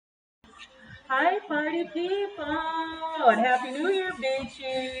Hi, party people, and Happy New Year,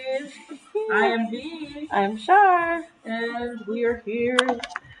 bitches. I am V, I'm sure. and we are here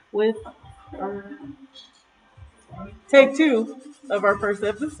with our take two of our first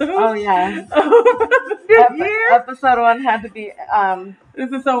episode Oh yeah. of the new year. Episode 1 had to be This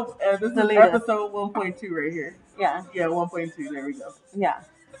is deleted. episode 1.2 right here. Yeah. Yeah, 1.2. There we go Yeah.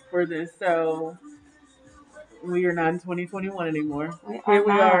 for this. So we are not in 2021 anymore. We Here are we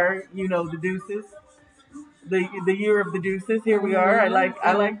not. are. The deuces. The year of the deuces. Here we are. I like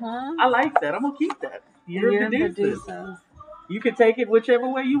that. I'm gonna keep that. The Year of year the of the deuces. deuces. You can take it whichever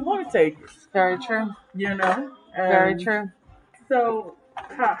way you want to take it. Very true. You know. Very true. So,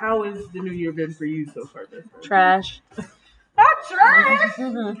 how has the new year been for you so far? Trash. Not trash.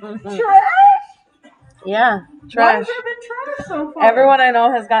 Trash. Yeah. Why Trash. has it been trash so far? Everyone I know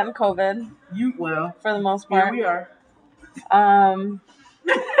has gotten COVID Well, for the most here part. we are.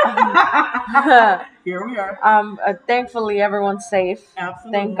 Here we are. Thankfully everyone's safe.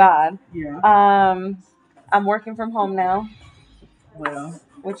 Absolutely. Thank God. Yeah. I'm working from home now, Well,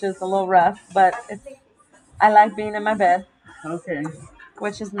 which is a little rough, but I like being in my bed, okay.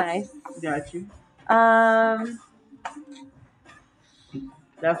 which is nice. Got you. Um,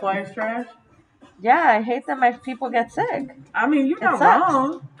 That's why it's trash? yeah, I hate that my people get sick. I mean, you're not sucks.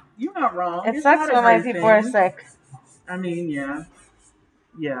 wrong. You're not wrong. It It's sucks not a when my great people are thing. sick. I mean, yeah.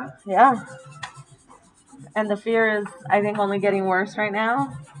 Yeah. Yeah. And the fear is, I think, only getting worse right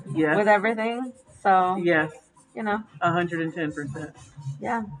now Yes. with everything. So, Yes. 110%.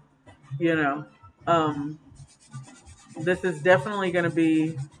 Yeah. This is definitely going to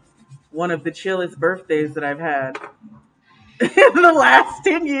be one of the chillest birthdays that I've had in the last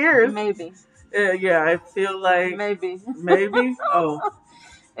 10 years. Maybe. Yeah, I feel like maybe. Oh,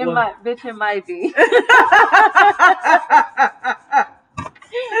 it might be.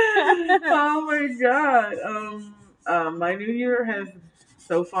 Oh my god. My new year has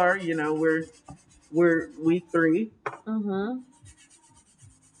so far, we're week 3. Mm-hmm.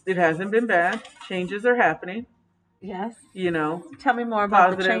 It hasn't been bad. Changes are happening. Yes. Tell me more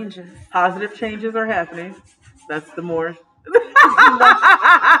about the changes. Positive changes are happening. That's the more.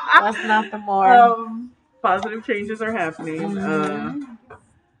 That's not the more. Positive changes are happening. Mm-hmm.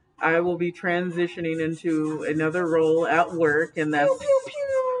 I will be transitioning into another role at work, and that's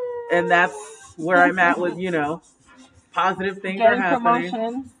where I'm at with positive things Getting are happening.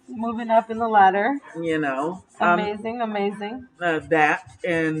 Promotions, moving up in the ladder. Amazing. That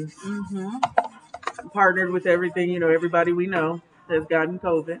and partnered with everything. Everybody we know has gotten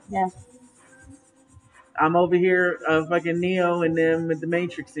COVID. Yes. I'm over here, fucking Neo and them with the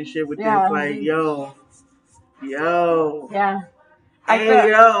Matrix and shit with this. Like, yo. Yeah. Yo.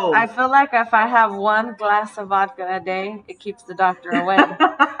 I feel like if I have one glass of vodka a day, it keeps the doctor away.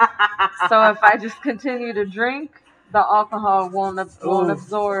 So if I just continue to drink, the alcohol won't absorb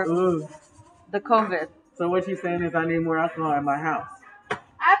the COVID. So what you're saying is I need more alcohol in my house.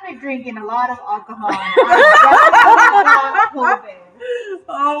 I've been drinking a lot of alcohol. I COVID.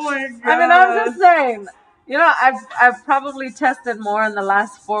 Oh my god! I mean, I'm just saying. I've probably tested more in the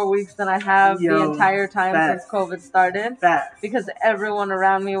last 4 weeks than I have the entire time since COVID started. Facts. Because everyone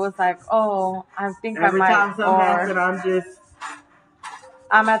around me was like, "Oh, I think Every I might." time something happens,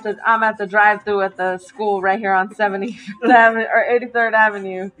 I'm at the drive-through at the school right here on 70th Avenue or 83rd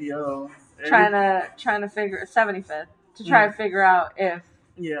Avenue. Trying to figure 75th to try to figure out if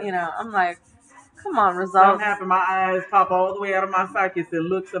I'm like, come on, results. Something happened, my eyes pop all the way out of my sockets and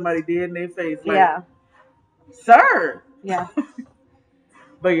look somebody dead in their face. Like, sir. Yeah.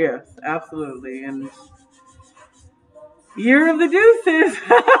 But yes, absolutely. And year of the deuces.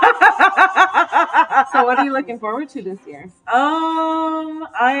 So what are you looking forward to this year?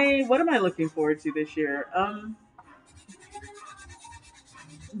 What am I looking forward to this year?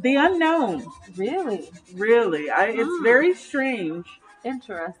 The unknown. Really? It's very strange.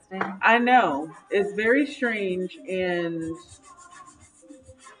 Interesting. I know. It's very strange, and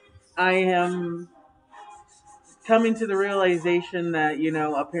I am coming to the realization that,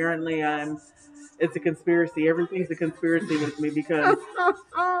 apparently it's a conspiracy. Everything's a conspiracy with me because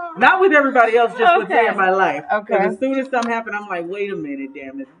not with everybody else, just with me in my life. Okay. As soon as something happened, I'm like, wait a minute,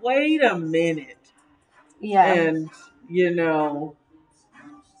 damn it. Wait a minute. Yeah. And,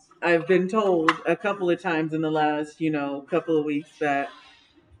 I've been told a couple of times in the last, couple of weeks that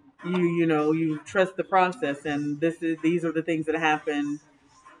you trust the process, and these are the things that happen,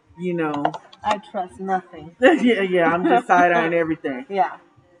 I trust nothing. yeah, I'm just side-eyeing everything. Yeah.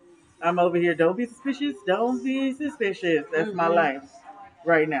 I'm over here, don't be suspicious. That's my life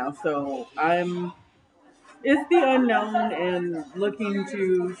right now. So I'm It's the unknown and looking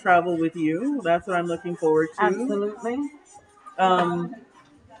to travel with you. That's what I'm looking forward to. Absolutely. Um,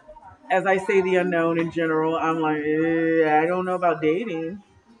 as I say, the unknown in general, I'm like, I don't know about dating.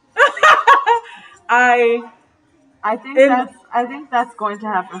 I and I think that's going to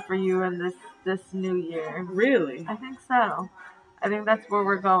happen for you in this new year. really, I think so. I think that's where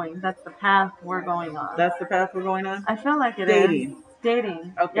we're going. That's the path we're going on. that's the path we're going on. I feel like it is Dating.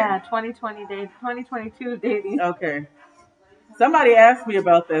 dating. Okay. Yeah, 2022 dating. Okay. Somebody asked me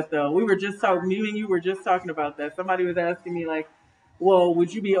about that though. We were just talking. Me and you were just talking about that. Somebody was asking me like, "Well,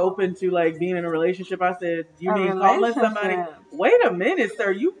 would you be open to like being in a relationship?" I said, "You A mean calling somebody?" relationship. Wait a minute,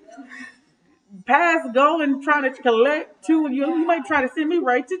 sir. You past go and trying to collect two of you. You might try to send me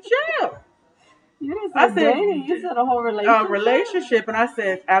right to jail. You didn't I say said, dating. You said a whole relationship. relationship, and I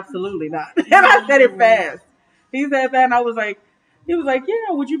said, absolutely not. And I said it fast. He said that, and I was like, he was like,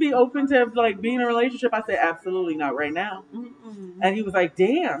 yeah, would you be open to like being in a relationship? I said, absolutely not right now. Mm-mm. And he was like,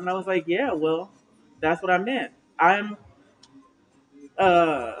 damn. And I was like, yeah, well, that's what I meant. I'm,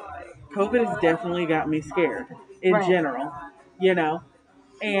 uh, COVID has definitely got me scared in Right. general, you know,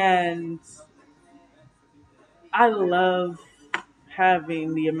 and I love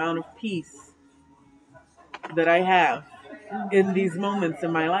having the amount of peace that I have in these moments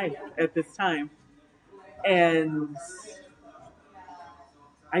in my life at this time. And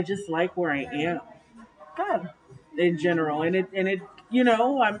I just like where I am Good. in general. And it you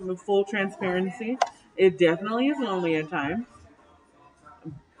know, I'm in full transparency. It definitely is lonely at times.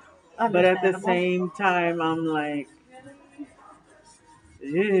 But at the Understandable. same time I'm like,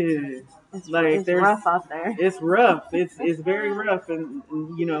 ew. Like It's there's rough out there. it's rough. It's very rough and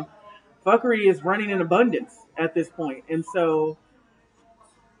you know, fuckery is running in abundance at this point. And so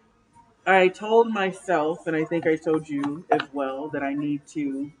I told myself, and I think I told you as well, that I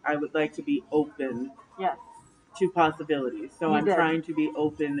would like to be open Yes. to possibilities. So You I'm did. trying to be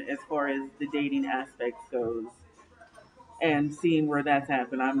open as far as the dating aspect goes and seeing where that's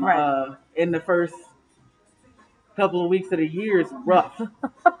happened. I'm Right. in the first couple of weeks of the year is rough,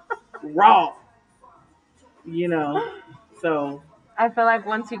 raw, you know. So I feel like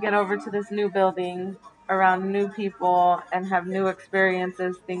once you get over to this new building around new people and have new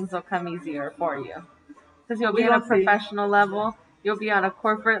experiences, things will come easier for you. Because you'll we be on a gonna see. professional level, you'll be on a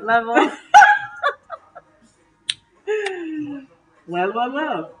corporate level,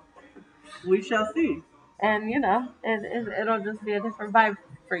 Well. We shall see. and you know, it'll just be a different vibe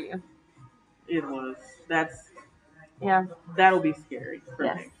for you. It was. That's Yeah. that'll be scary for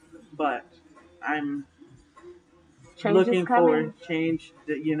Yes. me, but I'm Change is looking coming. for change.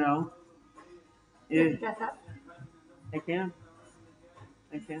 That you know, You have to it, dress up. I can,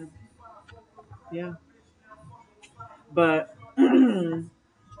 I can, yeah. But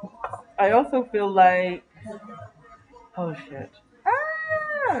I also feel like, oh shit.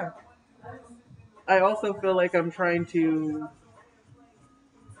 Ah! I also feel like I'm trying to.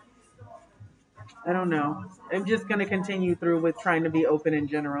 I don't know. I'm just gonna continue through with trying to be open in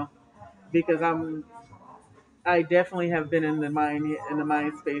general because I definitely have been in the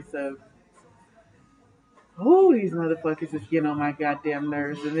mind space of, oh, these motherfuckers is getting on my goddamn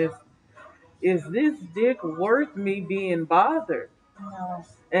nerves, and this dick worth me being bothered? No.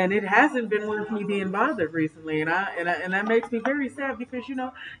 And it hasn't been worth me being bothered recently, and that makes me very sad because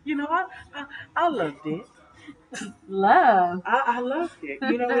I love dick. Love. I love dick.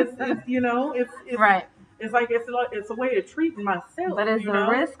 You know, it's you know Right. it's a way of treating myself. But is You the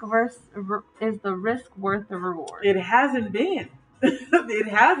know, is the risk worth the reward? it hasn't been. It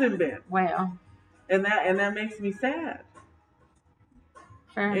hasn't been, Well, and that makes me sad.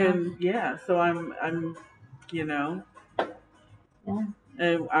 fair enough. And yeah, so I'm you know, Yeah.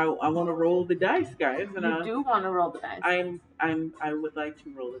 and I want to roll the dice, guys, and You do want to roll the dice. I would like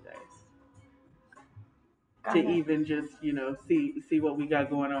to roll the dice Got to it. even just see what we got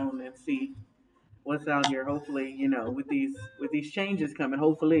going on and see what's out here. Hopefully, with these changes coming,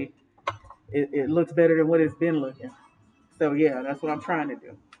 hopefully it looks better than what it's been looking. So yeah, that's what I'm trying to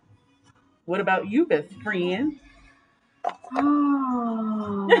do. What about you, best friend?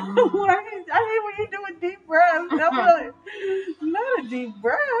 Oh. I hate when you do a deep breath. I'm like, not a deep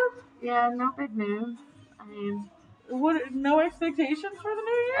breath. Yeah, no big news. I mean, What? No expectations for the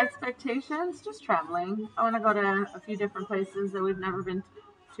new year? expectations, just traveling. I want to go to a few different places that we've never been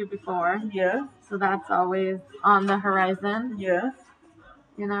to before. Yes, So that's always on the horizon. yes.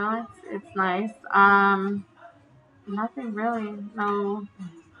 You know, it's nice. Nothing really. No.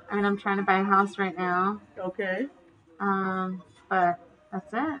 I mean, I'm trying to buy a house right now. Okay. But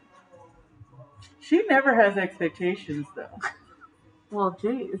that's it. She never has expectations though. Well,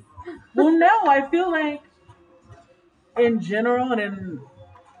 geez. Well, no, I feel like in general and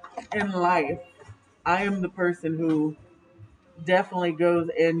in life, I am the person who definitely goes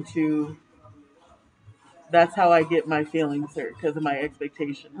into that's how I get my feelings hurt because of my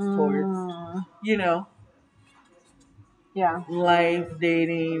expectations towards, you know, Yeah. life,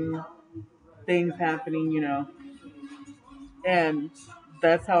 dating, things happening, and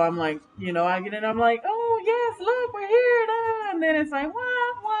that's how I'm like, I get in, I'm like, oh yes, look, we're here, and then it's like, wah.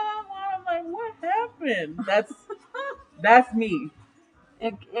 I'm like, what happened? That's me.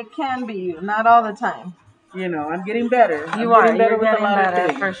 It can be you, not all the time. I'm getting better. You're With a getting lot of better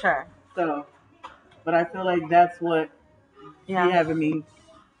things. for sure. So, but I feel like that's what be having me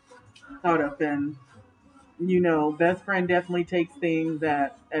caught up in. Best friend definitely takes things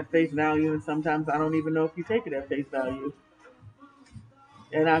at face value, and sometimes I don't even know if you take it at face value.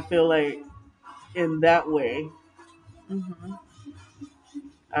 And I feel like in that way,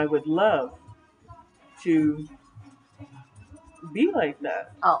 I would love to be like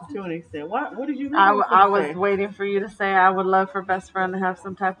that to an extent. What did you think I was waiting for you to say I would love for best friend to have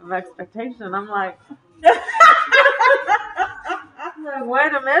some type of expectation. I'm like,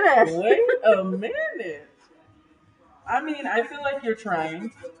 wait a minute. Wait a minute. I mean, I feel like you're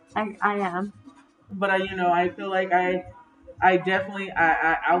trying. I am. But I feel like I definitely,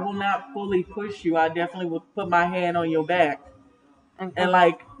 I will not fully push you. I definitely will put my hand on your back and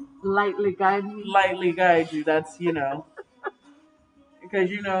like lightly guide me. Lightly guide you. That's because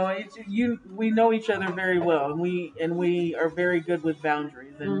we know each other very well, and we are very good with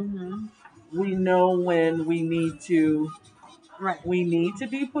boundaries, and we know when we need to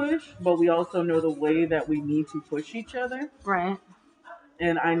be pushed, but we also know the way that we need to push each other. Right.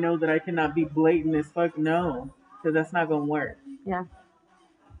 And I know that I cannot be blatant as fuck. No, because that's not gonna work. Yeah.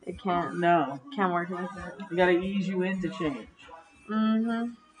 It can't. No. Can't work like that. You gotta ease you into change.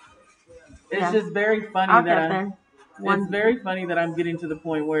 Mm-hmm. It's just very funny it's very funny that I'm getting to the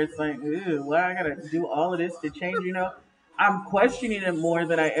point where it's like, ew, why I gotta do all of this to change, I'm questioning it more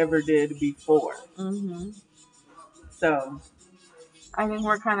than I ever did before. So I think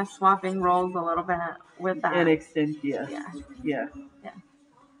we're kind of swapping roles a little bit with that. An extent, yes. Yeah.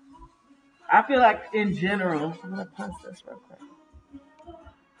 I feel like in general. I'm gonna pause this real quick.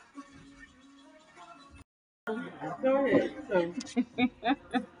 Go ahead.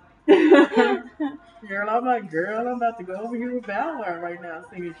 Girl, I'm about to go over here with Bow right now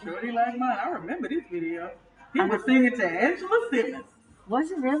singing Shorty Like Mine. I remember this video. He was singing to Angela Simmons.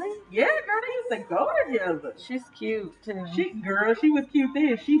 Was it really? Yeah, girl, they used to go together. She's cute too. She was cute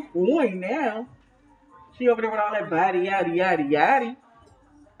then. She fine now. She over there with all that body yaddy yaddy yaddy.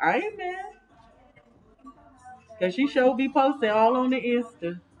 I ain't mad. Cause she sure be posting all on the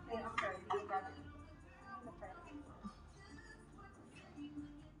Insta.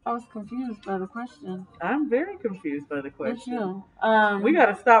 I was confused by the question. I'm very confused by the question. Me too. We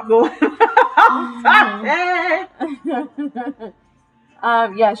gotta stop going.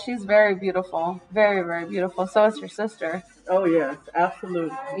 Yeah, she's very beautiful. Very, very beautiful. So is your sister. Oh yes,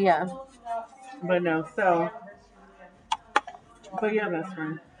 absolutely. Yeah. But yeah, best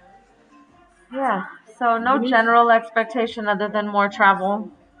friend. Yeah. So no general expectation other than more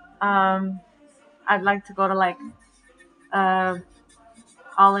travel. I'd like to go to like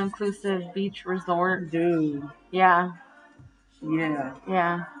all-inclusive beach resort. Dude. Yeah. Yeah.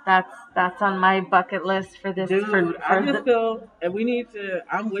 Yeah. That's on my bucket list for this. Dude, I just feel, and we need to.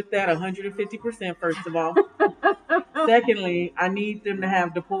 I'm with that 150%. First of all. Secondly, I need them to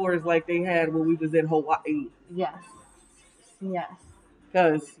have the pours like they had when we was in Hawaii. Yes.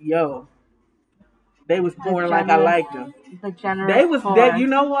 Cause they was pouring like I liked them. The generous They was dead. You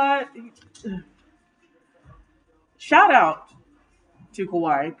know what? Shout out to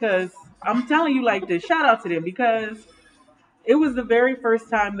Kauai, because I'm telling you like this. Shout out to them because it was the very first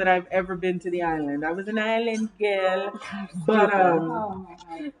time that I've ever been to the island. I was an island girl, but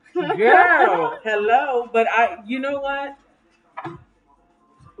girl, hello. But you know what?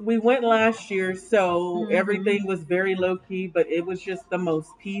 We went last year, so everything was very low key, but it was just the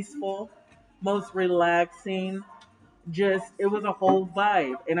most peaceful, most relaxing. It was a whole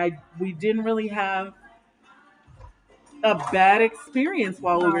vibe, and we didn't really have a bad experience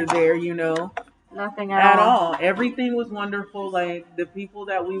while we were there. Nothing at all. Everything was wonderful. Like the people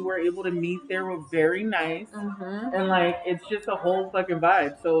that we were able to meet there were very nice, and like it's just a whole fucking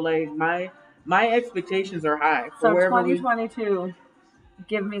vibe. So like my expectations are high. So 2022,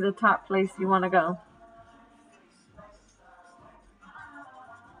 give me the top place you want to go.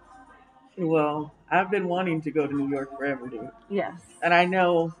 Well, I've been wanting to go to New York forever, dude. Yes. And I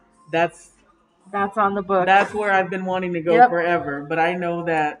know that's on the book. That's where I've been wanting to go forever. But I know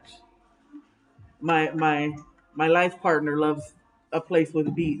that my My life partner loves a place with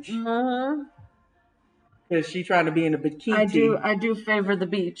a beach Mm-hmm. because she's trying to be in a bikini. I do favor the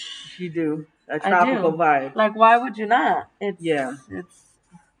beach. She do a I tropical do. vibe. Like, why would you not? It's.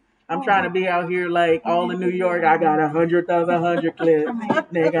 I'm trying to be out here like all in New York. I got 100,000 clips.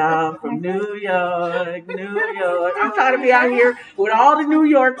 Nigga, I'm from New York, New York. I'm trying to be out here with all the New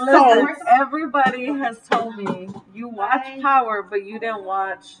York songs. Listen, everybody has told me you watch Power, but you didn't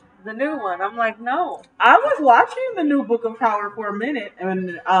watch the new one. I'm like, no. I was watching the new Book of Power for a minute,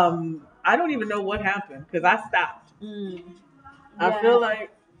 and I don't even know what happened because I stopped. I feel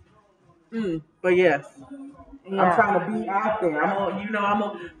like, but yes. Yeah. I'm trying to be out there.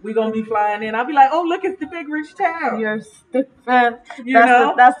 We gonna be flying in. I'll be like, oh look, it's the big rich town. You're stupid.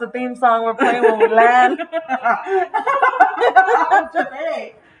 That's the theme song we're playing when we land.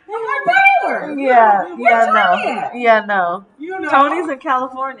 No. Tony's in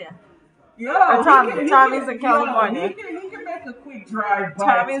California. Tommy's in California. He can make a quick drive by.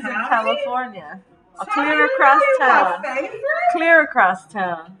 Tommy's in California. Clear across town. Clear across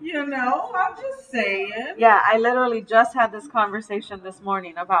town. I'm just saying. Yeah, I literally just had this conversation this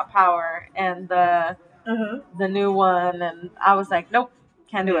morning about Power and the new one, and I was like, nope,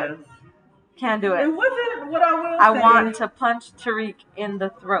 can't do it. Can't do it. It wasn't what I will say. I want to punch Tariq in the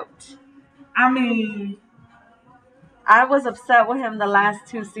throat. I mean, I was upset with him the last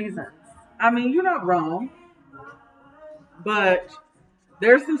 2 seasons. I mean, you're not wrong, but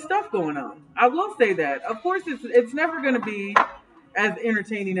there's some stuff going on. I will say that. Of course, it's never going to be as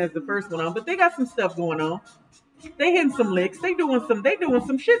entertaining as the first one on, but they got some stuff going on. They hitting some licks. They doing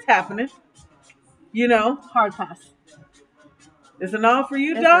some shit's happening. Hard pass. It's a no for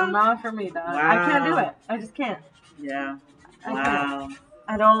you, dog? It's a no for me, dog. Wow. I can't do it. I just can't. Yeah. Wow.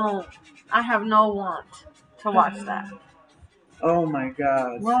 I have no want to watch that. Oh my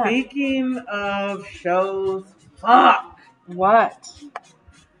God. What? Speaking of shows, fuck. What?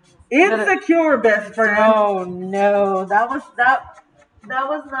 Insecure, best friend. Oh no. That was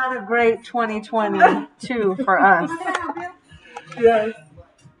not a great 2022 for us. Yes.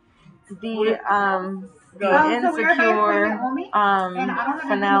 The Insecure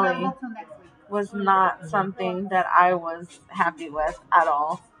finale was not something that I was happy with at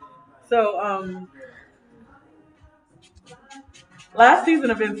all. So, last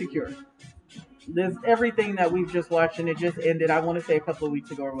season of Insecure, there's everything that we've just watched, and it just ended, I want to say a couple of weeks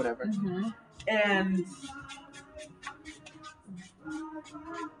ago or whatever. Mm-hmm. And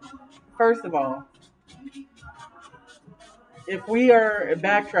first of all, if we are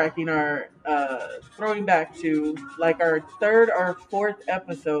backtracking our throwing back to like our 3rd or 4th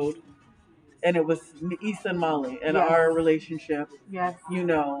episode, and it was Issa and Molly and our relationship,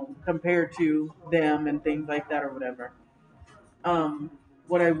 compared to them and things like that or whatever.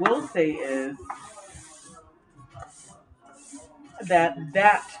 What I will say is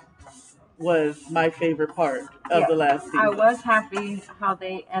that was my favorite part of the last season. I was happy how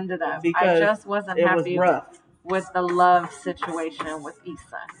they ended up. Because I just wasn't happy with the love situation with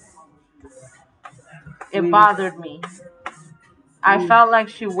Issa. It bothered me. I felt like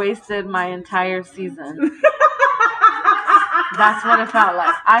she wasted my entire season. That's what it felt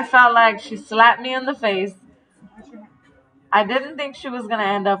like. I felt like she slapped me in the face. I didn't think she was going to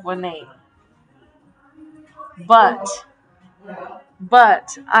end up with Nate. But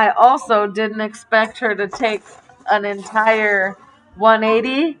I also didn't expect her to take an entire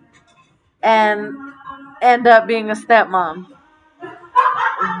 180 and end up being a stepmom.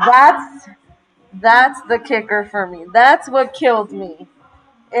 That's the kicker for me. That's what killed me.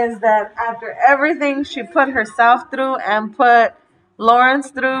 Is that after everything she put herself through and put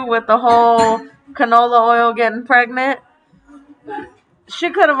Lawrence through with the whole canola oil getting pregnant, she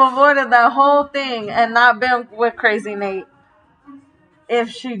could have avoided that whole thing and not been with Crazy Nate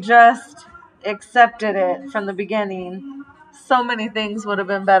if she just accepted it from the beginning. So many things would have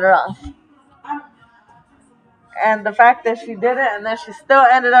been better off. And the fact that she did it and then she still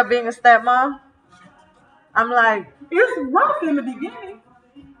ended up being a stepmom, I'm like, it's rough in the beginning.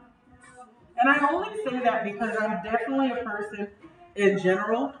 And I only say that because I'm definitely a person in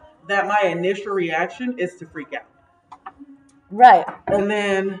general that my initial reaction is to freak out. Right. And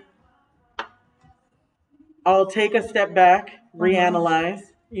then I'll take a step back, reanalyze,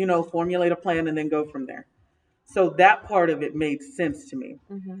 formulate a plan, and then go from there. So that part of it made sense to me.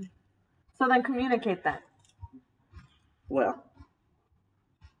 Mm-hmm. So then communicate that. Well,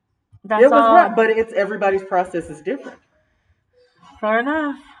 that's it was all. Right, but everybody's process is different. Fair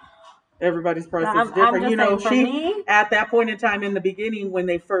enough. Everybody's process is different. She at that point in time in the beginning when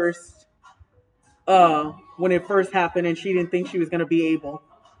it first happened and she didn't think she was going to be able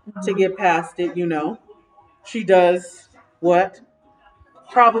to get past it, she does what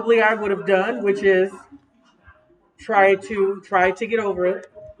probably I would have done, which is try to get over it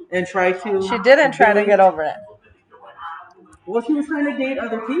and try to. She didn't try to delete. get over it. Well, she was trying to date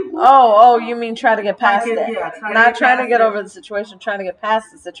other people. Oh, you mean try to get past it? Yeah, not trying to get over the situation, trying to get past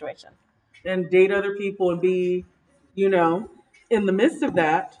the situation. And date other people and be, you know, in the midst of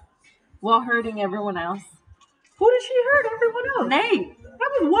that. While hurting everyone else. Who did she hurt? Everyone else. Nate. That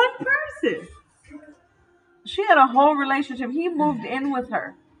was one person. She had a whole relationship. He moved in with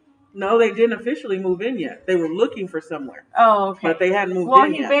her. No, they didn't officially move in yet. They were looking for somewhere. Oh, okay. But they hadn't moved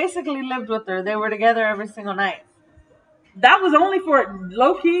in yet. Well, he basically lived with her. They were together every single night. That was only for,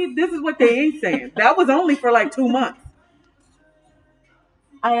 low key, this is what they ain't saying. That was only for like 2 months.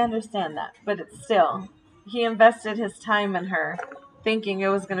 I understand that, but it's still, he invested his time in her thinking it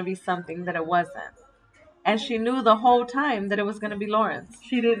was going to be something that it wasn't. And she knew the whole time that it was going to be Lawrence.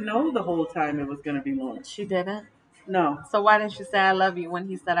 She didn't know the whole time it was going to be Lawrence. She didn't? No. So why didn't she say I love you when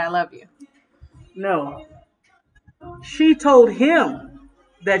he said I love you? No. She told him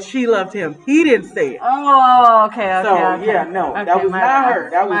that she loved him. He didn't say it. Oh, okay. So, okay. yeah, no. Okay, that was not her.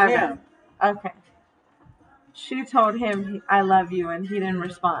 That was him. Okay. She told him I love you and he didn't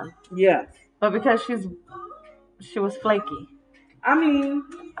respond. Yes. But because she was flaky. I mean,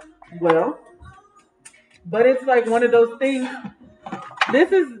 well, but it's like one of those things.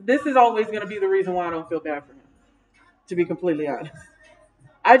 This is always going to be the reason why I don't feel bad for him, to be completely honest.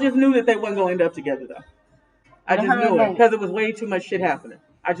 I just knew that they weren't going to end up together, though. I just knew it because it was way too much shit happening.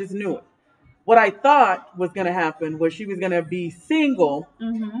 I just knew it. What I thought was going to happen was she was going to be single,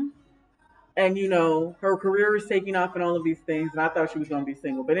 and you know her career is taking off and all of these things, and I thought she was going to be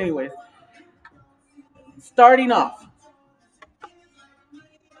single. But anyways, starting off,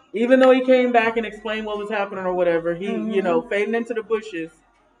 even though he came back and explained what was happening or whatever, he fading into the bushes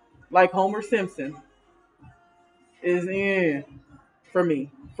like Homer Simpson is for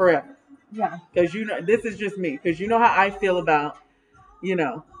me forever. Yeah. Because this is just me. Because you know how I feel about,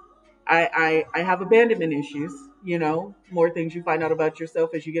 I have abandonment issues. More things you find out about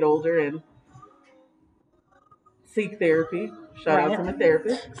yourself as you get older and seek therapy. Shout out to my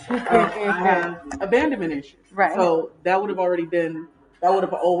therapist. I have abandonment issues. Right. So that would have always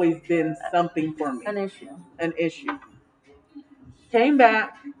been something for me. An issue. Came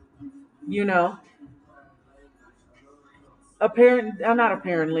back, not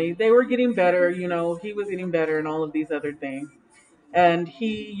apparently, they were getting better, he was getting better and all of these other things. And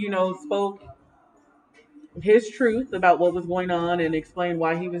he, spoke his truth about what was going on and explained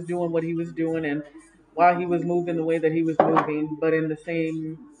why he was doing what he was doing and why he was moving the way that he was moving. But in the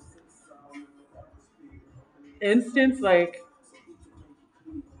same instance, like,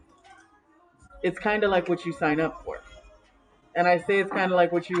 it's kind of like what you sign up for. And I say it's kind of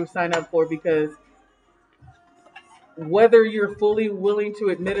like what you sign up for because whether you're fully willing to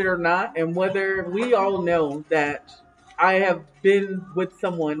admit it or not, and whether we all know that I have been with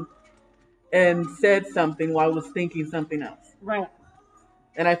someone and said something while I was thinking something else. Right.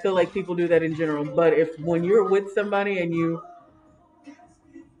 And I feel like people do that in general. But when you're with somebody and you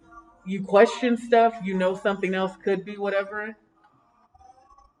question stuff, something else could be whatever,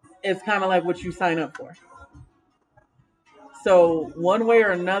 it's kind of like what you sign up for. So one way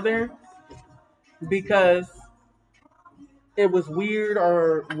or another, because it was weird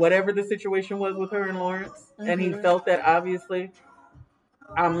or whatever the situation was with her and Lawrence, and he felt that obviously,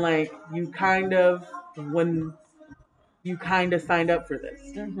 I'm like, you kind of signed up for this.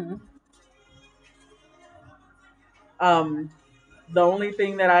 The only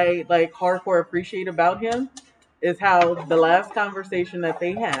thing that I like hardcore appreciate about him is how the last conversation that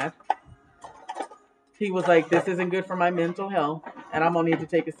they had, he was like, this isn't good for my mental health and I'm gonna need to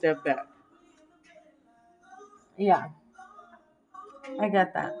take a step back. Yeah. I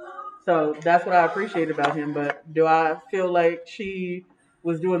get that. So that's what I appreciate about him. But do I feel like she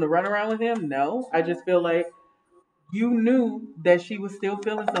was doing the runaround with him? No. I just feel like you knew that she was still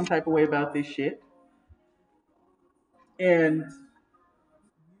feeling some type of way about this shit. And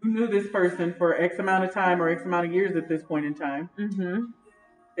you knew this person for X amount of time or X amount of years at this point in time.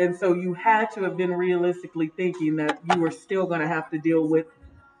 And so you had to have been realistically thinking that you were still going to have to deal with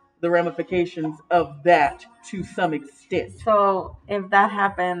the ramifications of that to some extent. So if that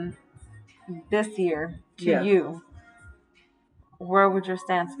happened this year to you, where would your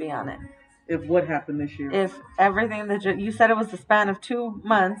stance be on it? If what happened this year? If everything that you said it was the span of 2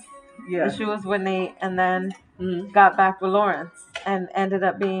 months that she was with Nate and then got back with Lawrence and ended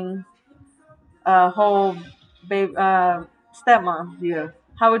up being a whole stepmom. Yeah.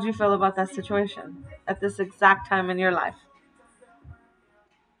 How would you feel about that situation at this exact time in your life?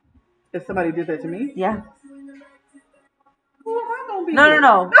 If somebody did that to me? Yeah. Who am I gonna be? No, with?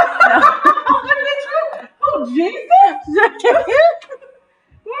 no. Oh, Jesus! Not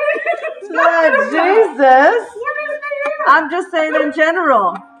Jesus. I'm just saying in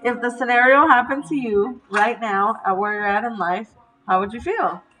general. If the scenario happened to you right now, at where you're at in life, how would you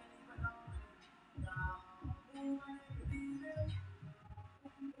feel?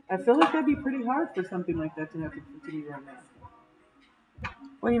 I feel like that'd be pretty hard for something like that to happen to me right now.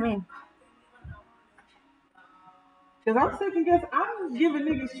 What do you mean? Because I'm second guess, I'm giving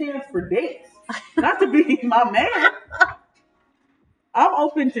niggas chance for dates. Not to be my man. I'm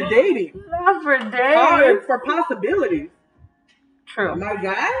open to dating. Not for dates. For possibilities. True. My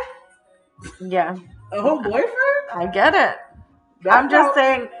guy? Yeah. A whole boyfriend? I get it. I'm just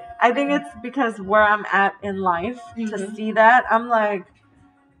saying, I think it's because where I'm at in life to see that, I'm like,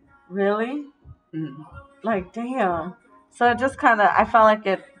 really? Like, damn. So it just kind of, I felt like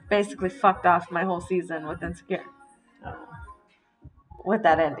it basically fucked off my whole season with Insecure. With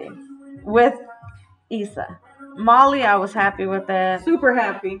that ending. With Issa. Molly, I was happy with it. Super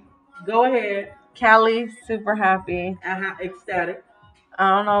happy. Go ahead. Callie, super happy. Ecstatic. I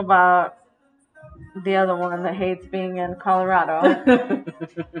don't know about the other one that hates being in Colorado.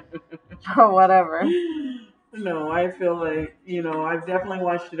 Or whatever. No, I feel like, I've definitely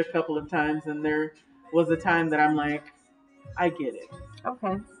watched it a couple of times, and there was a time that I'm like, I get it.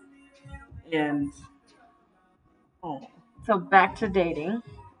 Okay. And, So back to dating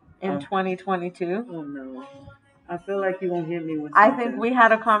in 2022. Oh, no. I feel like you won't hit me with something. I think we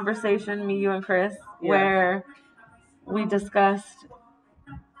had a conversation, me, you, and Chris, where we discussed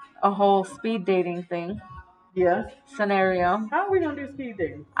a whole speed dating thing. Yes. Scenario. How are we going to do speed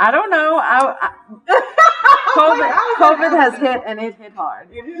dating? I don't know. COVID has hit, and it hit hard.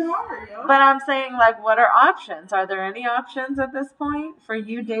 It hit hard, yo. But I'm saying, like, what are options? Are there any options at this point for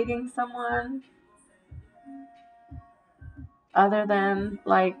you dating someone other than,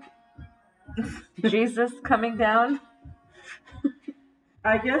 like, Jesus coming down?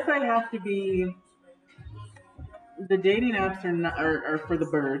 I guess I have to be. The dating apps are for the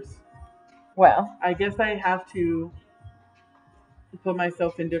birds. Well, I guess I have to put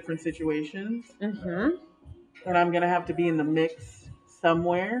myself in different situations. And I'm going to have to be in the mix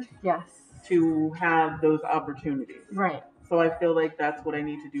somewhere. Yes. To have those opportunities. Right. So I feel like that's what I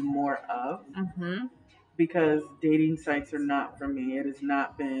need to do more of. Because dating sites are not for me. It has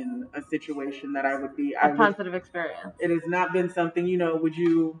not been a situation that I would be. A positive experience. It has not been something,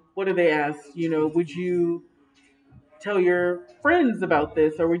 what do they ask? Would you tell your friends about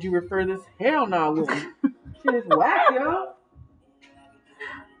this, or would you refer this? Hell no, I wouldn't. Shit is whack, yo.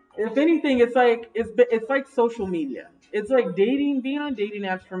 If anything, it's like social media. It's like being on dating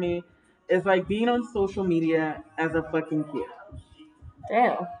apps for me is like being on social media as a fucking kid.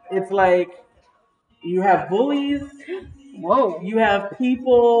 Damn. It's like you have bullies. Whoa. You have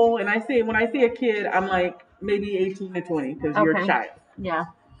people, and when I say a kid, I'm like maybe 18 to 20 because you're a child. Yeah.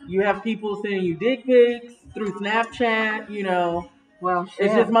 You have people sending you dick pics through Snapchat, Well, shit.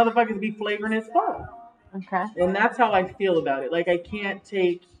 It's just motherfuckers be flagrant as fuck. Okay. And that's how I feel about it. Like, I can't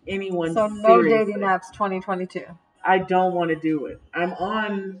take anyone seriously. So no dating apps 2022. I don't want to do it.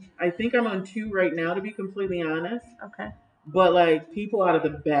 I think I'm on 2 right now, to be completely honest. Okay. But, like, people out of the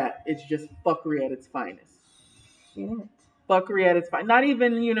bat, it's just fuckery at its finest. Shit. Fuckery at its finest. Not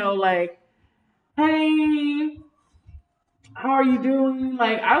even, like, hey, how are you doing?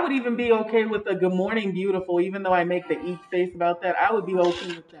 Like, I would even be okay with a good morning, beautiful, even though I make the eek face about that. I would be okay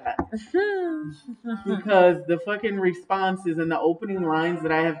with that. Because the fucking responses and the opening lines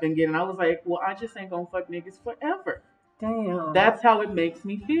that I have been getting, I was like, well, I just ain't gonna fuck niggas forever. Damn. That's how it makes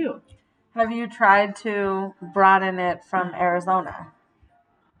me feel. Have you tried to broaden it from Arizona?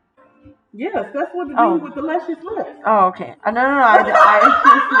 Yes, that's what the dude with the luscious lips. Oh, okay. No.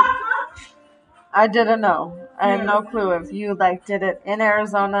 I didn't know. I had no clue if you did it in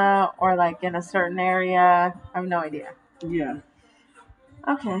Arizona or in a certain area. I have no idea. Yeah.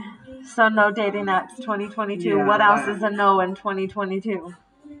 Okay. So no dating apps 2022. Yeah, what else is a no in 2022?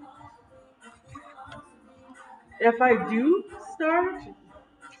 If I do start,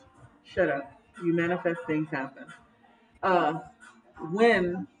 shut up. You manifest, things happen.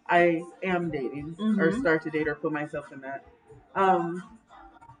 When I am dating or start to date or put myself in that,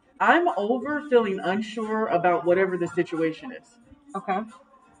 I'm over feeling unsure about whatever the situation is. Okay.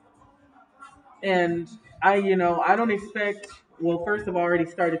 And I don't expect, well, first of all, I already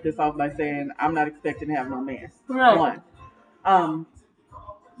started this off by saying I'm not expecting to have no man. Right. One.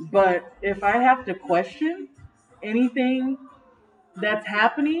 But if I have to question anything that's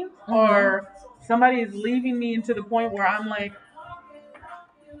happening or somebody is leaving me into the point where I'm like,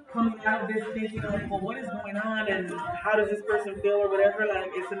 coming out of this thinking like, well, what is going on and how does this person feel or whatever,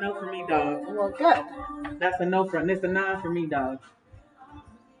 like it's a no for me, dog. Well, good. That's a no for, and it's a nine for me, dog.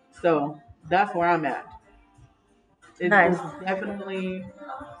 So that's where I'm at. Nice. It's definitely.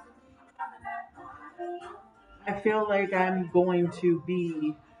 I feel like I'm going to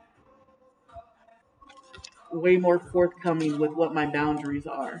be way more forthcoming with what my boundaries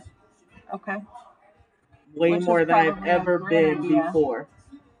are. Okay. Way Which more is than I've probably a ever great been idea. before.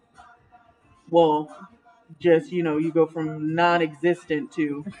 Well, just, you go from non-existent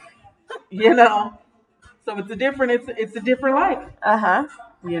to, so it's a different life,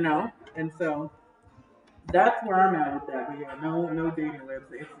 and so that's where I'm at with that. But yeah, no dating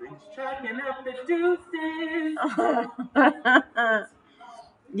websites. It's chalking up the deuces.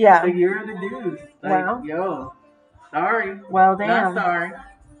 Yeah. The year of the deuce. Like, Well. yo, sorry. Well, damn. Not sorry.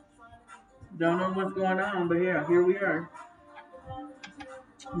 Don't know what's going on, but yeah, here we are.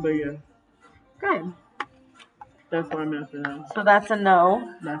 But yeah. Good. That's why I'm after that. So that's a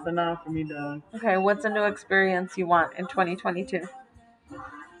no. That's a no for me, dog. Okay, what's a new experience you want in 2022?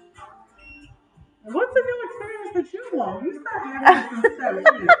 What's a new experience that you want? You start asking some stuff.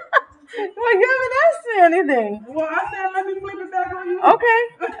 Well, you haven't asked me anything. Well, I said let me flip it back on you. Okay,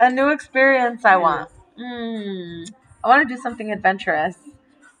 a new experience I want. I want to do something adventurous.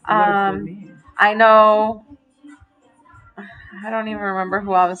 What does that mean? I know. I don't even remember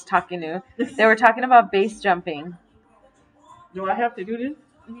who I was talking to. They were talking about base jumping. Do I have to do this?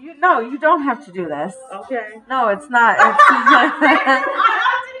 No, you don't have to do this. Okay. No, it's not.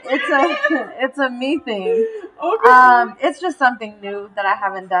 It's a me thing. Okay. It's just something new that I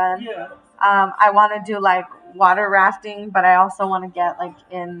haven't done. Yeah. I want to do like water rafting, but I also want to get like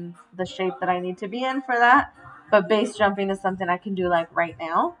in the shape that I need to be in for that. But base jumping is something I can do like right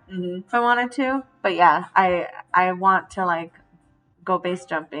now if I wanted to. But yeah, I want to like go base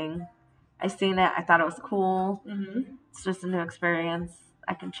jumping. I seen it. I thought it was cool. It's just a new experience.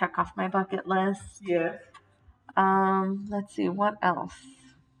 I can check off my bucket list. Yeah. Let's see what else.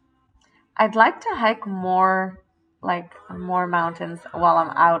 I'd like to hike more mountains while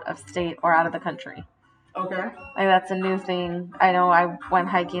I'm out of state or out of the country. Okay. Like that's a new thing. I know I went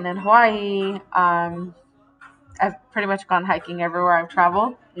hiking in Hawaii. I've pretty much gone hiking everywhere I've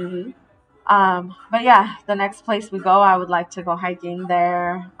traveled. But yeah, the next place we go, I would like to go hiking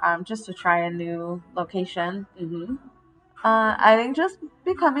there, just to try a new location. I think just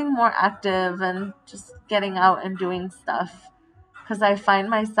becoming more active and just getting out and doing stuff. Because I find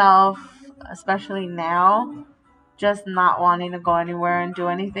myself, especially now, just not wanting to go anywhere and do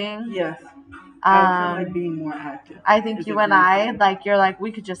anything. Yes. I feel like being more active. I think you and I, like, you're like,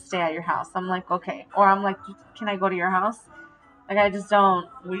 we could just stay at your house. I'm like, okay. Or I'm like, can I go to your house? Like, I just don't.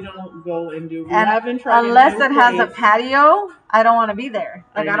 We don't go and do. Unless it has a patio, I don't want to be there.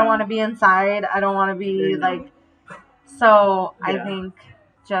 Like, I don't want to be inside. I don't want to be, like. So, yeah. I think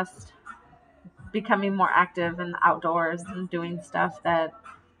just becoming more active and outdoors and doing stuff that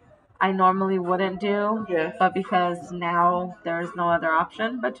I normally wouldn't do. Yes. But because now there's no other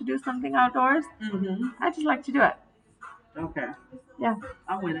option but to do something outdoors, I just like to do it. Okay. Yeah.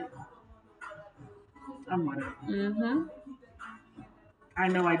 I'm with it. I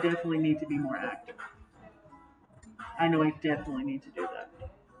know I definitely need to be more active. I know I definitely need to do that.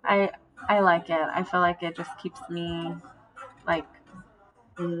 I like it. I feel like it just keeps me, like,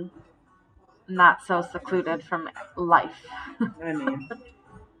 not so secluded from life. I mean,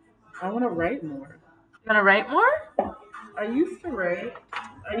 I want to write more. You want to write more? I used to write.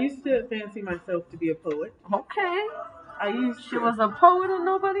 I used to fancy myself to be a poet. Okay. She was a poet and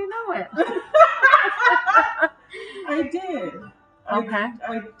nobody knew it. I did. Okay.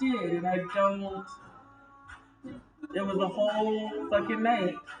 I did, and I don't. It was a whole fucking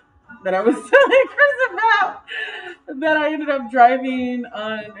night that I was telling Chris about. That I ended up driving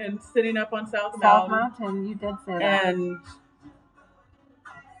on and sitting up on South Mountain. You did say that. And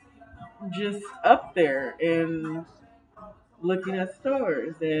just up there and looking at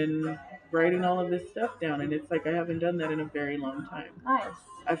stores and writing all of this stuff down, and it's like I haven't done that in a very long time. Nice.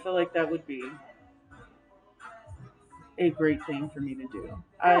 I feel like that would be a great thing for me to do.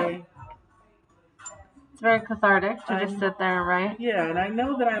 Yeah. It's very cathartic to just sit there and write. Yeah, and I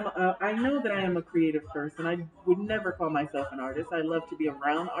know that I am a creative person. I would never call myself an artist. I love to be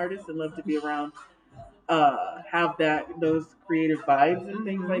around artists and love to be around have those creative vibes and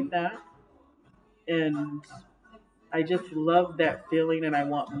things like that. And I just love that feeling, and I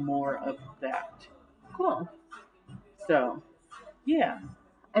want more of that. Cool. So, yeah.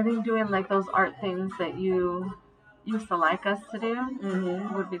 I think doing like those art things that you used to like us to do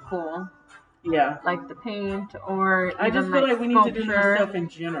would be cool. Yeah. Like the paint or I just feel like we need to do more stuff in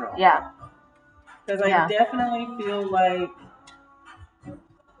general. Yeah. Because I definitely feel like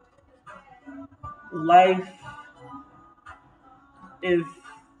life is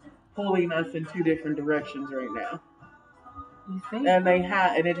pulling us in two different directions right now. You think? And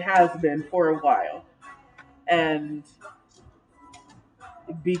it has been for a while. And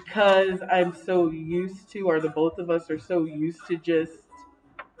because I'm so used to, or the both of us are so used to just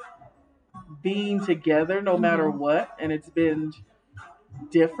being together no matter what, and it's been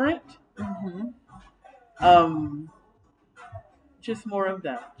different. Just more of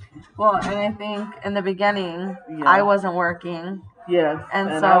that. Well, and I think in the beginning, I wasn't working. Yes,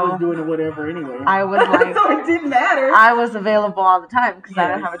 and so I was doing whatever anyway. I was like, so it didn't matter. I was available all the time because I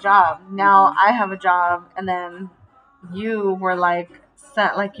didn't have a job. Now I have a job, and then you were like,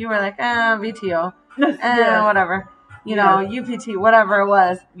 VTO, whatever, you know, UPT, whatever it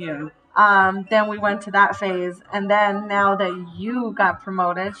was. Yeah. Then we went to that phase, and then now that you got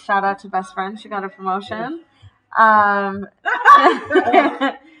promoted, shout out to best friend, she got a promotion.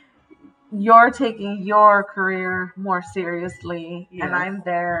 You're taking your career more seriously, and I'm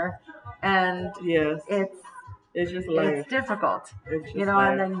there, and it's just life. It's difficult, you know.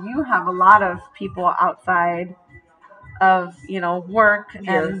 Life. And then you have a lot of people outside of, you know, work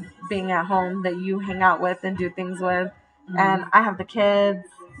and being at home that you hang out with and do things with, and I have the kids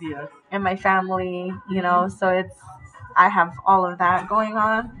and my family, you know, so I have all of that going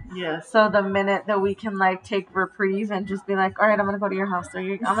on. Yes. So the minute that we can like take reprieve and just be like, all right, I'm gonna go to your house,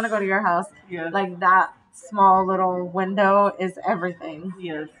 I'm gonna go to your house. Yes. Like that small little window is everything.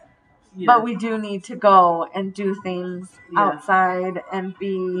 Yes. But we do need to go and do things outside and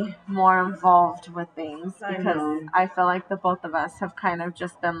be more involved with things, because I feel like the both of us have kind of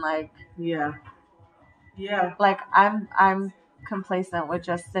just been like, like I'm complacent with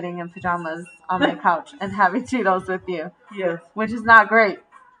just sitting in pajamas on my couch and having Cheetos with you. Yes. Which is not great.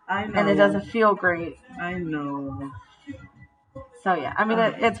 I know. And it doesn't feel great. I know. So yeah, I mean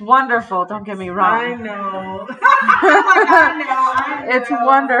it's wonderful. Don't get me wrong. I know. I know. It's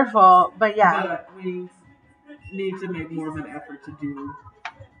wonderful, but yeah. But we need to make more of an effort to do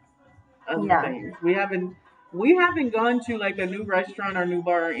other things. We haven't gone to like a new restaurant or new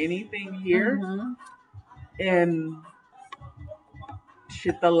bar or anything here. And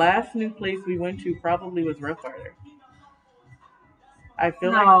shit, the last new place we went to probably was Rough Rider. I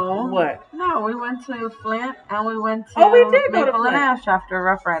feel like what? No, we went to Flint and we went to Maple and Ash after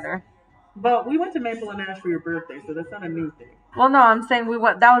Rough Rider. But we went to Maple and Ash for your birthday, so that's not a new thing. Well, no, I'm saying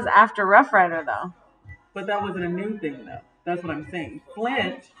that was after Rough Rider though. But that wasn't a new thing though. That's what I'm saying.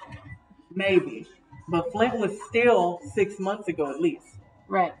 Flint, maybe. But Flint was still 6 months ago at least.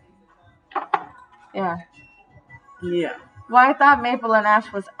 Right. Yeah. Yeah. Well, I thought Maple and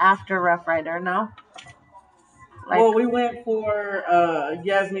Ash was after Rough Rider, no? Well, we went for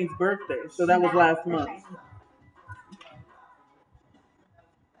Yasmin's birthday, so that was last month.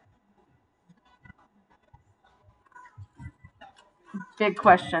 Big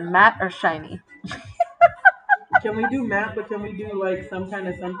question, matte or shiny? Can we do matte, but can we do like some kind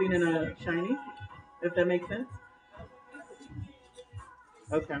of something in a shiny? If that makes sense?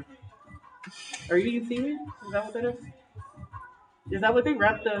 Okay. Are you eating seaweed? Is that what that is? Is that what they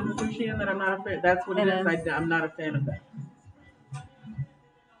wrap the sushi in that I'm not a fan? That's what it is. I'm not a fan of that.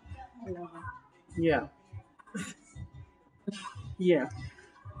 Yeah. Yeah.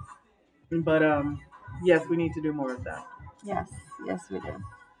 But yes, we need to do more of that. Yes, we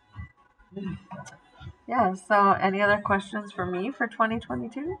do. Yeah, so any other questions for me for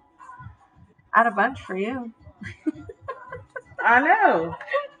 2022? I had a bunch for you. I know.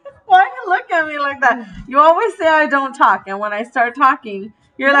 Why you look at me like that? You always say I don't talk, and when I start talking,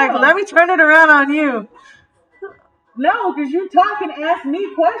 you're like, let me turn it around on you. No, because you talk and ask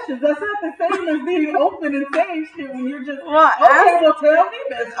me questions. That's not the same as being open and saying shit when you're just, well, tell me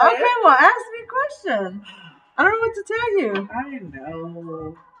this. Okay, well, ask me a question. I don't know what to tell you. I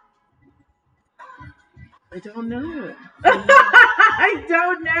know. I don't know. I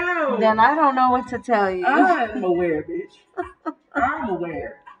don't know. Then I don't know what to tell you. I'm aware, bitch. I'm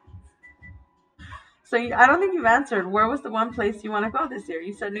aware. So I don't think you've answered. Where was the one place you want to go this year?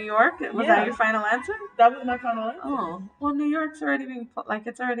 You said New York. Was that your final answer? That was my final answer. Oh, well, New York's already being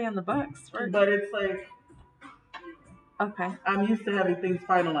it's already on the books. But it's like, okay, I'm used to having things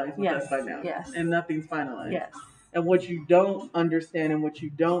finalized with us by now. Yes. And nothing's finalized. Yes. And what you don't understand and what you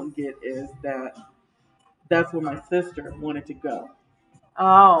don't get is that that's where my sister wanted to go.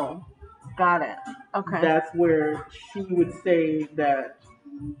 Oh, got it. Okay. That's where she would say that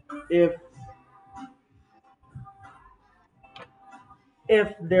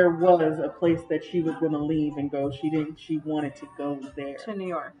if there was a place that she was going to leave and go, she wanted to go there. To New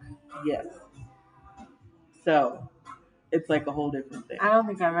York. Yes. So it's like a whole different thing. I don't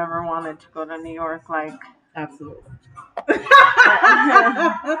think I've ever wanted to go to New York. Like, absolutely.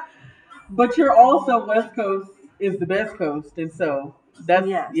 But you're also West Coast is the best coast, and so that's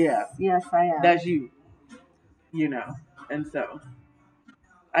yes, I am. That's you, and so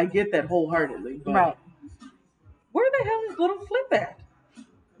I get that wholeheartedly. But right. Where the hell is little Flip at?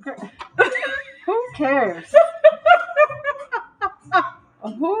 Who cares?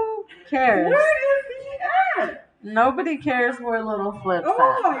 Who cares? Where is he at? Nobody cares where little Flip's at.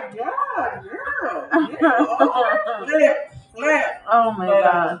 Oh my God, girl! Oh, Flip! Oh my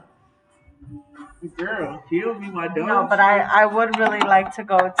God. Girl, kill me, my dog. No, but I would really like to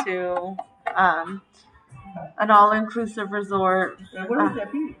go to an all-inclusive resort. And where would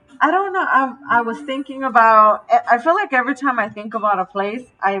that be? I don't know. I was thinking about. I feel like every time I think about a place,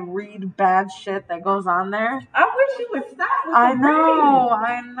 I read bad shit that goes on there. I wish you would stop with I know.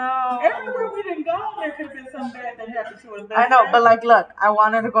 Everywhere we didn't go, there could have been something bad that happened to us. I know, but like, look, I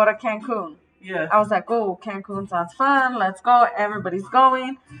wanted to go to Cancun. Yeah. I was like, oh, Cancun sounds fun. Let's go. Everybody's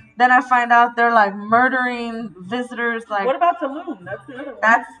going. Then I find out they're like murdering visitors. Like, what about Tulum? That's the other one.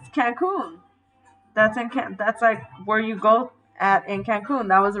 That's Cancun. That's like where you go at in Cancun.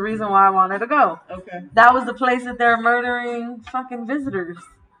 That was the reason why I wanted to go. Okay. That was the place that they're murdering fucking visitors.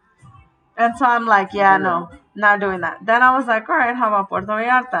 And so I'm like, yeah, no, not doing that. Then I was like, all right, how about Puerto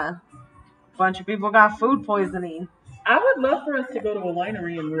Vallarta? A bunch of people got food poisoning. I would love for us to go to a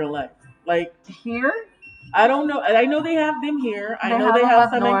winery in real life. Like here? I don't know. I know they have them here. I know they have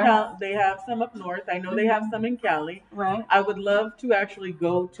some in Cali. They have some up north. I know they have some in Cali. Right. I would love to actually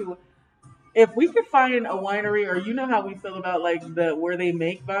go to. If we could find a winery, or you know how we feel about like where they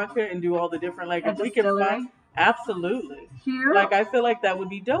make vodka and do all the different if we can find absolutely here. Like I feel like that would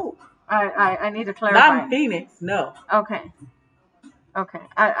be dope. I need to clarify. Not in Phoenix, no. Okay.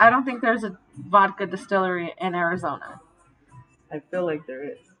 I don't think there's a vodka distillery in Arizona. I feel like there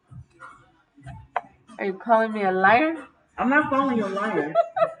is. Are you calling me a liar? I'm not calling you a liar,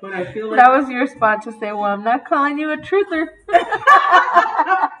 but I feel like that was your spot to say, well, I'm not calling you a truther.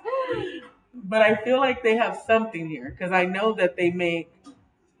 But I feel like they have something here because I know that they make.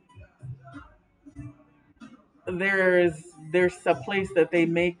 There's a place that they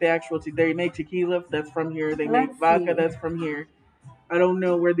make they make tequila that's from here. They make vodka that's from here. I don't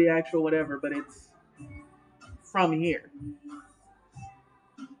know where the actual whatever, but it's from here.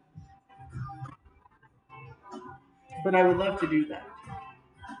 But I would love to do that.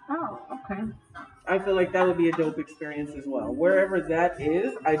 Oh, okay. I feel like that would be a dope experience as well. Wherever that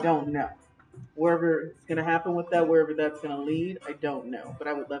is, I don't know. Wherever it's going to happen with that, wherever that's going to lead, I don't know. But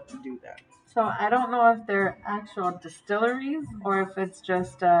I would love to do that. So I don't know if they're actual distilleries or if it's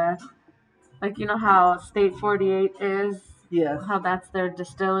just like you know how State 48 is. Yes. How that's their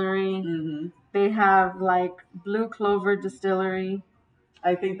distillery. Mm-hmm. They have like Blue Clover Distillery.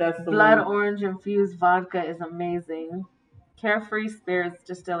 I think that's the Blood one. orange infused vodka is amazing. Carefree Spirits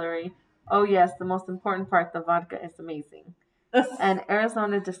Distillery. Oh yes, the most important part, the vodka is amazing. And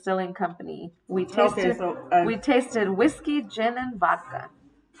Arizona Distilling Company. We tasted whiskey, gin, and vodka.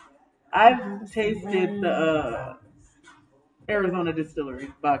 I've tasted the Arizona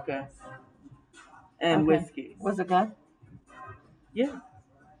Distillery vodka and whiskey. Was it good? Yeah.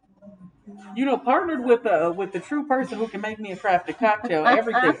 Partnered with the true person who can make me a crafted cocktail,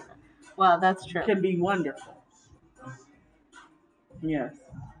 everything. Well, that's true. Can be wonderful. Yes.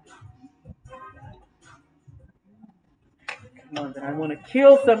 Come on, I want to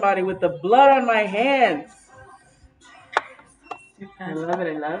kill somebody with the blood on my hands. I love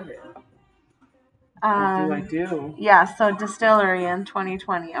it. I do. Yeah, so distillery in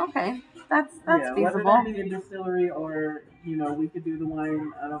 2020. Okay, that's feasible. Whether that be a distillery or we could do the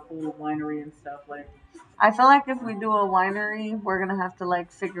wine a full winery and stuff like. I feel like if we do a winery, we're gonna have to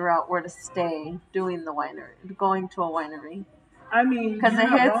figure out where to stay doing the winery, going to a winery. I mean, because it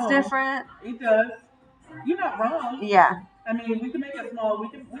hits wrong. Different. It does. You're not wrong. Yeah. I mean, we can make it small. We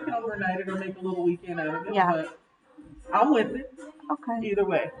can overnight it or make a little weekend out of it. Yeah. But I'm with it. Okay. Either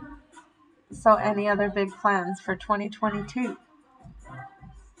way. So, any other big plans for 2022?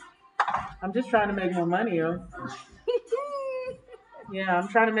 I'm just trying to make more money, yo. Yeah, I'm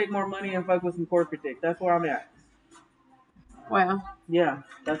trying to make more money and fuck with some corporate dick. That's where I'm at. Well. Yeah,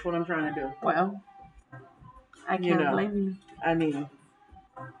 that's what I'm trying to do. Well, I can't blame you. I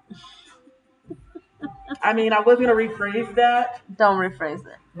mean, I was going to rephrase that. Don't rephrase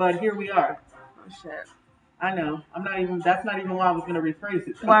it. But here we are. Oh, shit. I know. That's not even why I was going to rephrase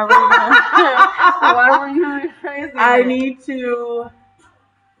it. Why were you rephrasing it? I need to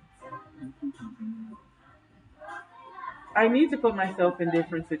I need to put myself in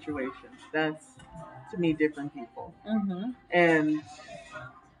different situations. That's to me different people. Mm-hmm. And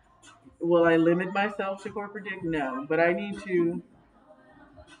will I limit myself to corporate dick? No, but I need to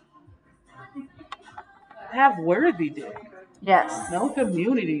have worthy dick. Yes. No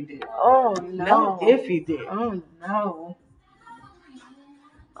community dick. Oh No no. iffy dick. Oh no.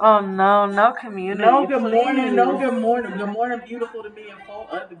 Oh no, no community. No good please. morning, no good morning. Good morning, beautiful to me and 4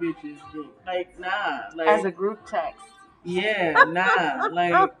 other bitches. Dick. Like, nah. Like, as a group text. yeah, nah.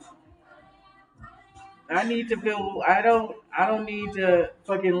 Like, I need to feel. I don't need to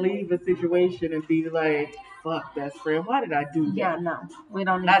fucking leave a situation and be like, fuck, best friend. Why did I do that? Yeah, no, we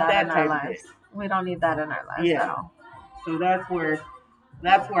don't need Not that in our type of lives. We don't need that in our lives at all. So that's where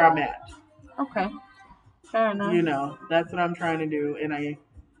I'm at. Okay, fair enough. You know, that's what I'm trying to do, and I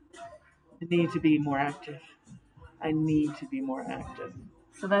need to be more active. I need to be more active.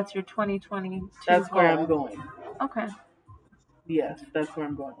 So that's your 2022 That's goal. where I'm going. Okay. Yes, that's where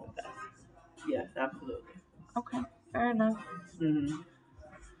I'm going with that. Yes, absolutely. Okay, fair enough. Mm-hmm.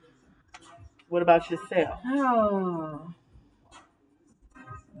 What about yourself? Oh,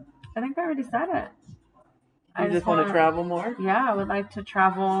 I think I already said it. You just want to travel more? Yeah, I would like to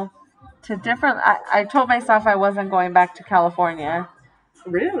travel to different. I told myself I wasn't going back to California.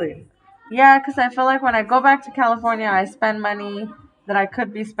 Really? Yeah, because I feel like when I go back to California, I spend money that I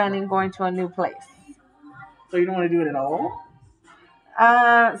could be spending going to a new place. So you don't want to do it at all?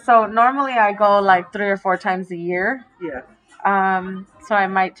 So normally I go like 3 or 4 times a year. Yeah. So I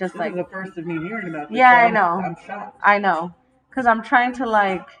might just This is the first of me hearing about this. Yeah, so I know. I'm shocked. I know, because I'm trying to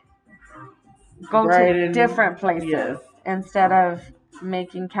like go to different places instead of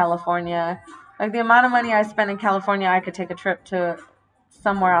making California. Like the amount of money I spend in California, I could take a trip to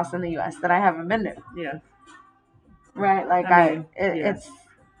somewhere else in the U.S. that I haven't been to. Yeah. Right? Like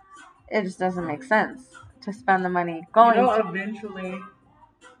it just doesn't make sense to spend the money going. You know, eventually,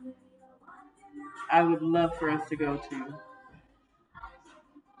 I would love for us to go to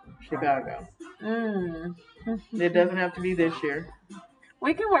Chicago. It doesn't have to be this year.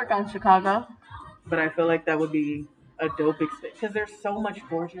 We can work on Chicago. But I feel like that would be a dope experience because there's so much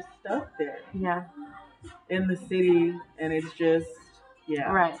gorgeous stuff there. Yeah. In the city, and it's just,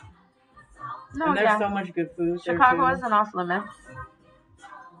 yeah. Right. No, and there's so much good food Chicago there too. isn't off limits.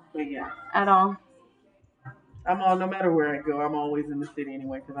 But yeah. At all. No matter where I go, I'm always in the city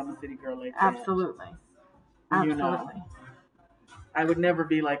anyway because I'm a city girl like that. Absolutely. You know, I would never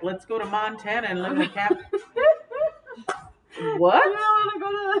be like, let's go to Montana and live in a cabin. What? You don't want to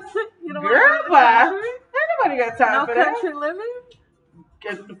go to Girl, bye. Nobody got time for that. No country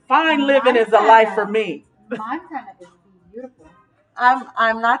living? Fine living is a life for me. Montana is beautiful.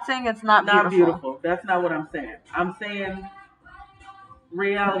 I'm not saying it's not beautiful. Not beautiful. That's not what I'm saying. I'm saying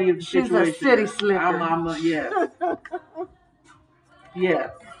reality of the situation. She's a city slicker. Yes.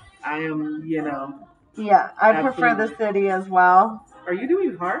 Yes. I am, Yeah, I prefer the city as well. Are you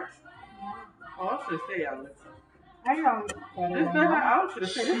doing hearts? Oh, I was going to say, Alex. I know. I was going to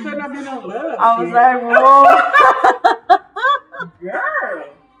say, this better not be no love. I was like, whoa. Girl.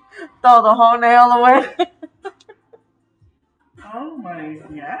 Throw the whole nail away. Oh my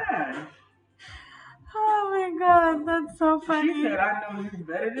gosh. Oh my god, that's so funny. She said, I know you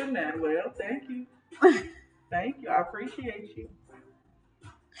better than that. Well, thank you. Thank you. I appreciate you.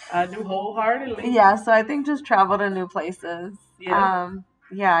 I do wholeheartedly. Yeah, so I think just travel to new places. Yeah.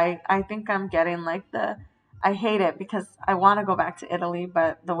 I think I'm getting like I hate it because I want to go back to Italy,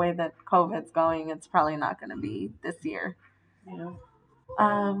 but the way that COVID's going, it's probably not going to be this year. Yeah.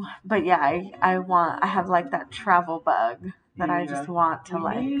 But yeah, I have like that travel bug that I just want to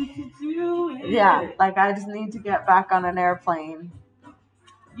like I just need to get back on an airplane.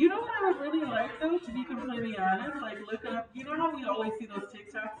 You know what I would really like though, to be completely honest, like looking up, you know how we always see those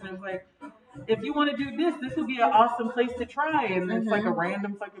TikToks and it's like, if you want to do this would be an awesome place to try, and it's like a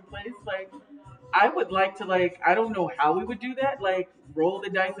random fucking place. Like, I would like to I don't know how we would do that, like roll the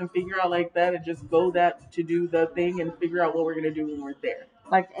dice and figure out like that and just go to do the thing and figure out what we're gonna do when we're there.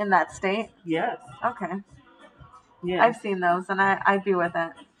 Like in that state? Yes. Okay. Yeah. I've seen those and I'd be with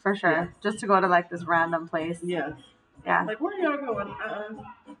it for sure. Yeah. Just to go to like this random place. Yeah. Yeah. Like, where y'all going?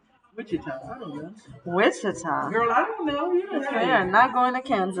 Wichita. I don't know. Wichita? Girl, I don't know. You know I am not going to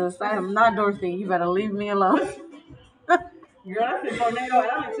Kansas. I am not Dorothy. You better leave me alone. Girl, I said Tornado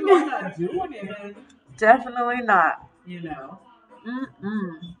Alley too. I'm not doing it, man. Definitely not. You know.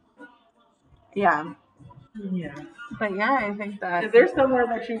 Yeah. Yeah. But yeah, I think that. Is there somewhere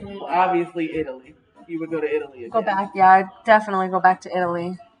that you will, obviously Italy? You would go to Italy again. Go back, yeah, I'd definitely go back to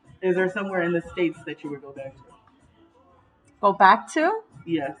Italy. Is there somewhere in the States that you would go back to? Go back to?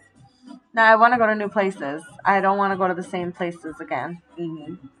 Yes. Now I want to go to new places. I don't want to go to the same places again.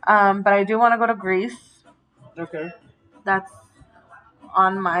 Mm-hmm. But I do want to go to Greece. Okay. That's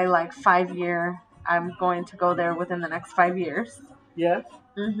on my 5 year. I'm going to go there within the next 5 years. Yes.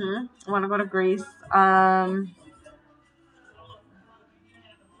 I want to go to Greece. I'm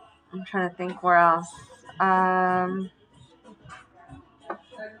trying to think where else. I'd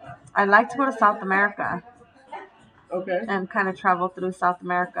like to go to South America. Okay. And kind of travel through South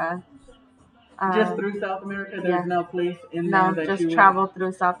America. Just through South America? There's no place in there that just you travel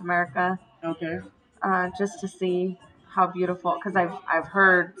through South America. Okay. Just to see how beautiful, because I've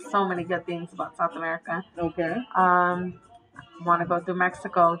heard so many good things about South America. Okay. Want to go through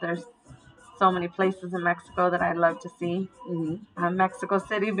Mexico. There's so many places in Mexico that I'd love to see. Mm-hmm. Mexico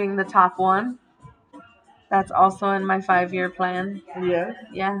City being the top one. That's also in my 5-year plan. Yeah.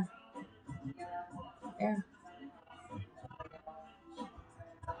 Yeah. Yeah.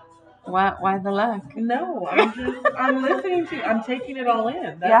 Why the look? No, I'm listening to, I'm taking it all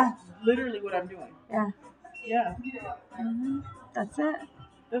in. That's literally what I'm doing. Yeah. Yeah. That's it.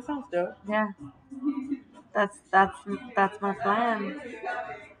 That sounds dope. Yeah. That's my plan.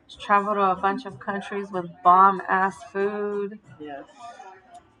 Just travel to a bunch of countries with bomb ass food. Yes.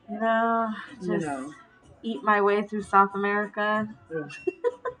 Just eat my way through South America. Yeah.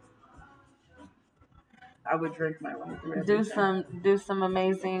 I would drink my way through do some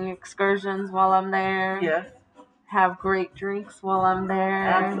amazing excursions while I'm there. Yes. Have great drinks while I'm there.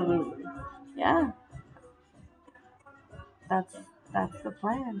 Absolutely. Yeah. That's the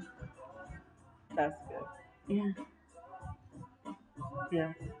plan. That's good. Yeah.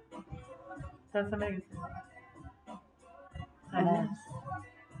 Yeah. That's amazing. It is.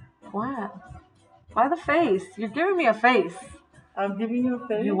 What? Why the face? You're giving me a face. I'm giving you a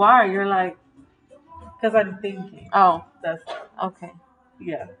face? You are. You're like... Because I'm thinking. Oh. That's okay.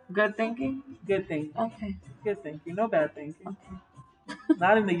 Yeah. Good thinking? Good thinking. Okay. Good thinking. No bad thinking. Okay.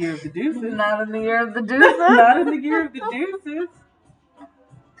 Not in the year of the deuces. Not in the year of the deuces? Not in the year of the deuces.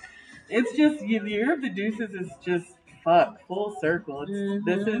 It's just, the year of the deuces is just, full circle. It's,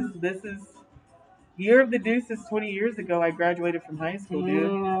 This is, year of the deuces 20 years ago, I graduated from high school,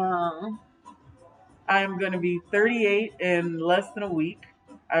 dude. Yeah. I'm going to be 38 in less than a week.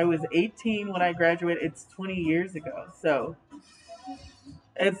 I was 18 when I graduated. It's 20 years ago. So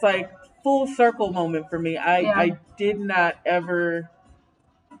it's like full circle moment for me. I did not ever,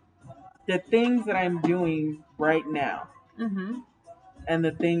 the things that I'm doing right now and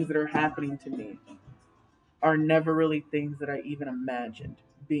the things that are happening to me are never really things that I even imagined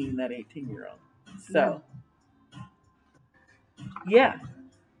being that 18-year-old. So, yeah.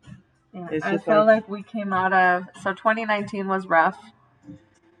 I feel like we came out of, so 2019 was rough.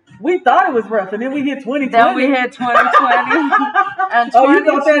 We thought it was rough, and then we hit 2020. Then we hit 2020. And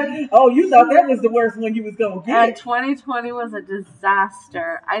you thought that was the worst one you was gonna get. And 2020 was a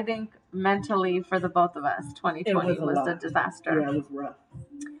disaster. I think mentally for the both of us, 2020 was a disaster. Yeah, it was rough.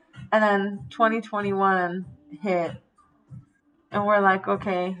 And then 2021 hit, and we're like,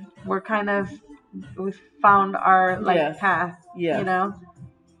 okay, we found our path. Yeah.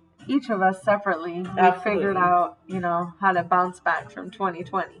 Each of us separately, we figured out, how to bounce back from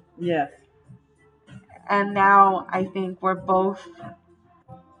 2020. Yes. And now I think we're both,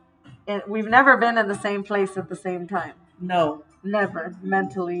 we've never been in the same place at the same time. No. Never,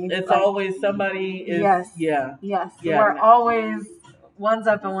 mentally. It's always somebody is. Yes. Yeah. Yes. Yeah, we're always, one's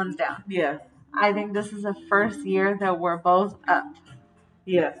up and one's down. Yeah. I think this is the first year that we're both up.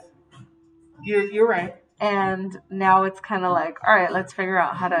 Yes. You're right. And now it's kind of like, all right, let's figure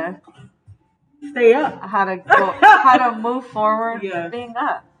out how to stay up, how to move forward, being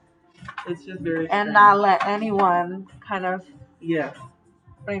up. It's just very and strange. Not let anyone kind of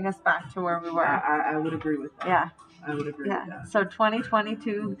bring us back to where we were. I would agree with that. Yeah. I would agree with that. So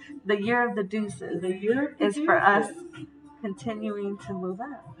 2022, the year of the deuces, is for us continuing to move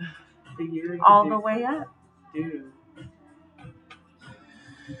up. The year of the all deuces. The way up. Dude.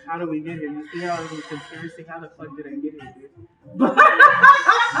 How do we get here? You see how the conspiracy? How the fuck did I get here,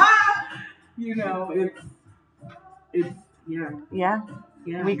 dude? It's yeah.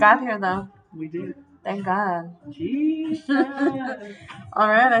 We got here though. We did. Thank God. Jesus. All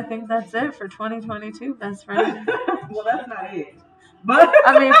right, I think that's it for 2022, best friend. Well, that's not it. But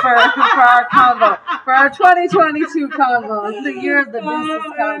I mean, for our combo, for our 2022 combo, the year of the business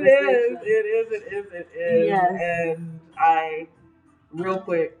conversation. It is. Yes. And I, real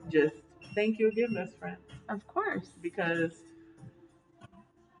quick, just thank you again, best friend. Of course. Because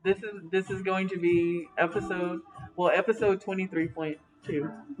this is going to be episode 23.2.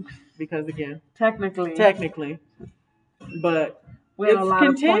 Because again, technically, but We had a it's lot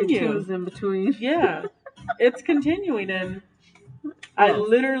continuing. of 0.2s in between. Yeah, it's continuing, and I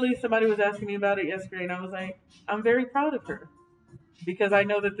literally, somebody was asking me about it yesterday, and I was like, I'm very proud of her because I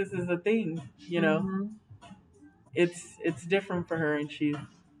know that this is a thing. You know, it's different for her,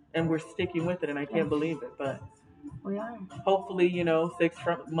 and we're sticking with it, and I can't believe it. But we are. Hopefully, 6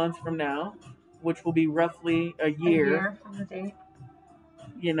 months from now, which will be roughly a year from the date.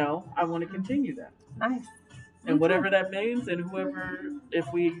 I want to continue that. Nice. And whatever that means, and if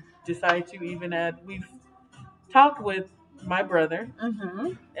we decide to even add, we've talked with my brother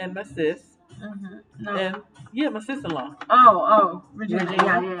and my sis, No. and my sister-in-law. Regina.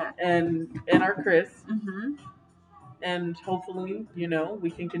 Yeah. And our Chris. And hopefully, we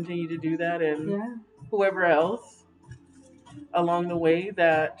can continue to do that, and whoever else along the way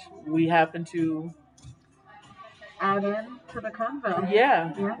that we happen to add in to the convo.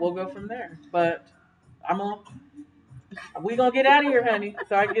 Yeah, we'll go from there. But we gonna get out of here, honey,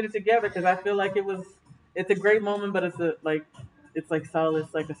 so I can get it together because I feel like it's a great moment, but it's like solid,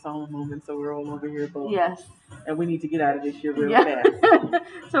 it's like a solemn moment. So we're all over here, both. Yes. And we need to get out of this shit real fast.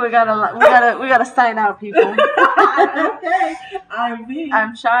 So we gotta sign out, people. Okay.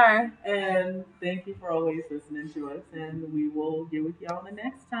 I'm Shar. And thank you for always listening to us. And we will get with y'all the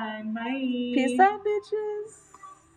next time. Bye. Peace out, bitches.